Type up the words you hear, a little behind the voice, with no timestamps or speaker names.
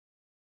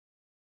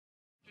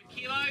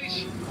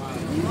years.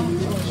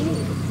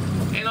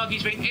 And like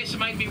he's been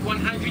estimated to be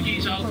 100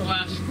 years old the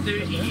last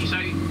 30 years. So,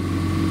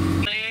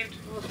 land,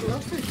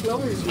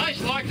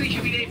 most likely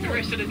she'll be there for the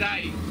rest of the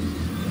day.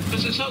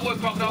 Because the saltwater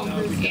crocodile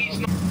is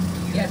not...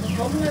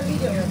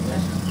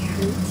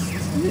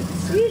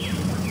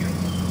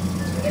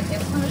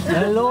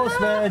 Hello,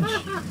 Sven.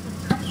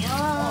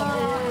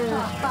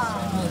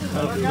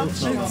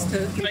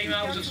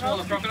 Females are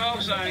smaller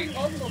crocodiles, so...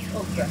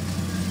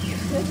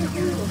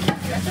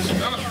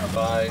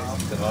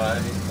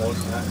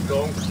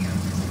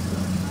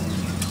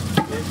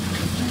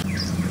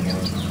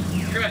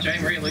 Pretty much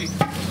aim, really.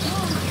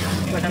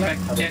 Come back,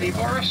 Daddy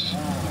Boris.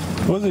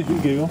 Was it you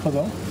gave up for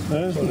that?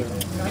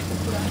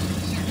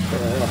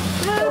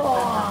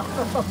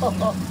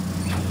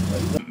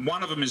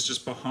 One of them is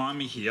just behind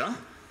me here.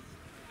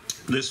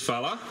 This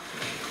fella.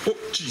 Oh,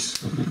 jeez.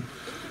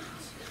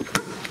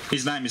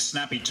 His name is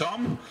Snappy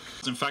Tom.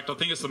 In fact, I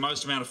think it's the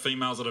most amount of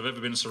females that I've ever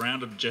been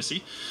surrounded,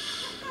 Jesse.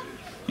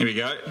 Here we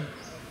go.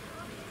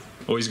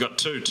 Oh, he's got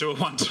two at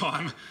one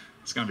time.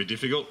 It's going to be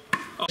difficult.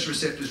 Oh.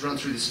 Receptors run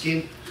through the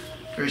skin,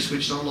 very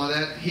switched on like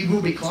that. He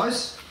will be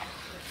close.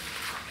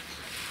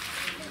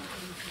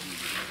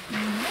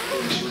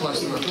 Actually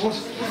closer than I thought.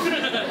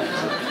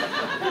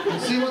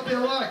 See what they're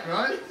like,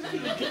 right?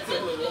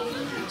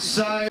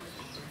 So,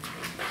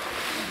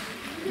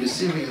 let's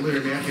see if we can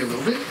lure him out here a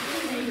little bit.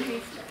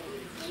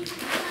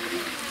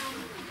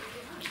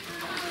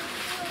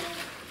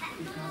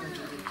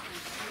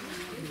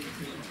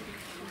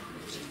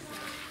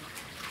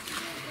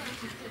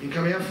 You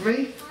coming out for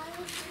me?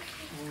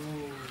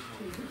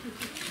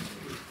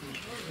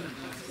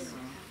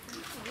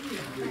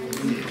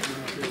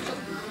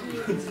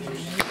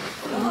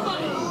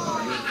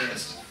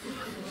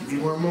 Give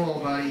me one more,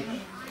 buddy.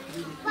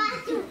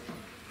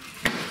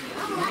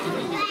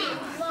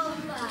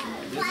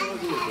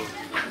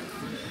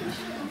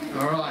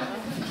 All right.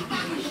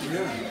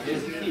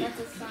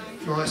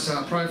 Nice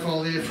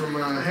profile there from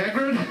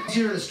Hagrid.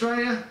 Here in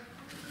Australia,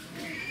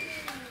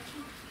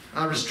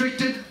 are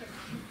restricted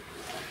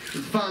to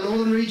the far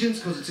northern regions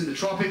because it's in the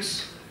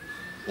tropics.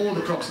 All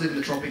the crocs live in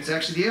the tropics.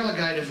 Actually, the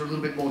alligators are a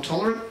little bit more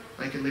tolerant.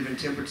 They can live in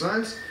temperate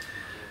zones.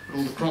 But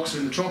all the crocs are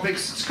in the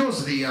tropics. It's because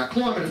of the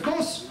climate, of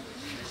course.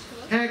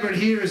 Hagrid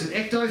here is an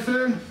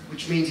ectotherm,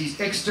 which means he's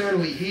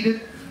externally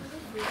heated.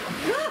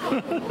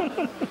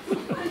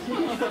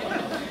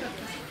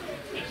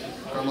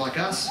 Unlike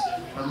us.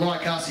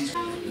 Unlike us, he's...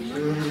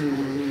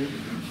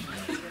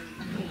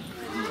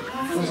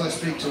 Because I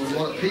speak to a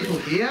lot of people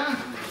here.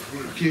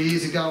 A few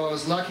years ago, I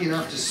was lucky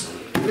enough to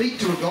speak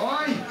to a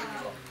guy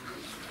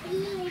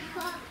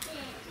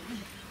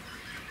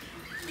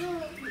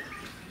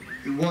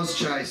who was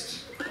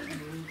chased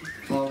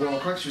by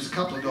wild crocs. There was a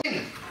couple of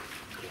guys.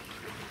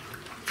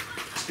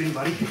 Spin,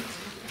 buddy.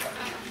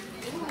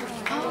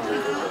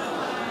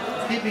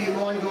 Keeping in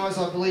mind, guys,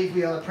 I believe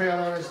we are the proud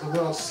owners of the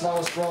world's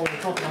slowest rolling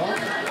crocodile.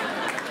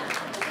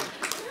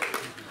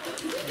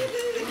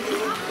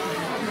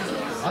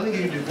 I think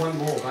you can do one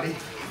more, buddy.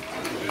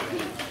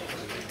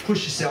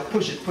 Push yourself,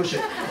 push it. Suck it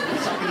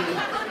in.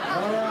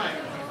 Alright.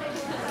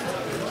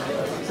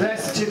 So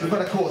that's the tip,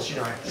 but of course, you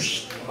know,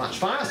 much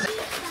faster.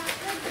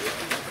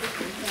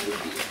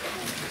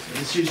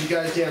 This usually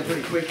goes down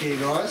pretty quick here,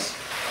 guys.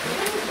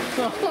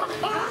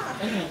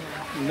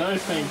 No,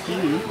 thank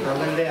you. I'll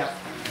let it out.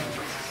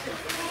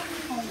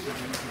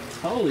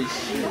 Holy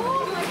shit.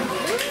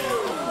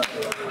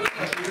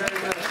 Thank you very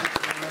much.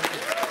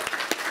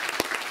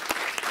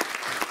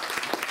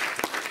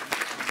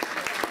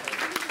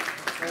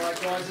 Alright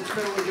guys, it's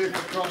been all we do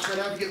for crocs. So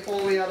don't forget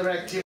all the other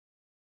activities.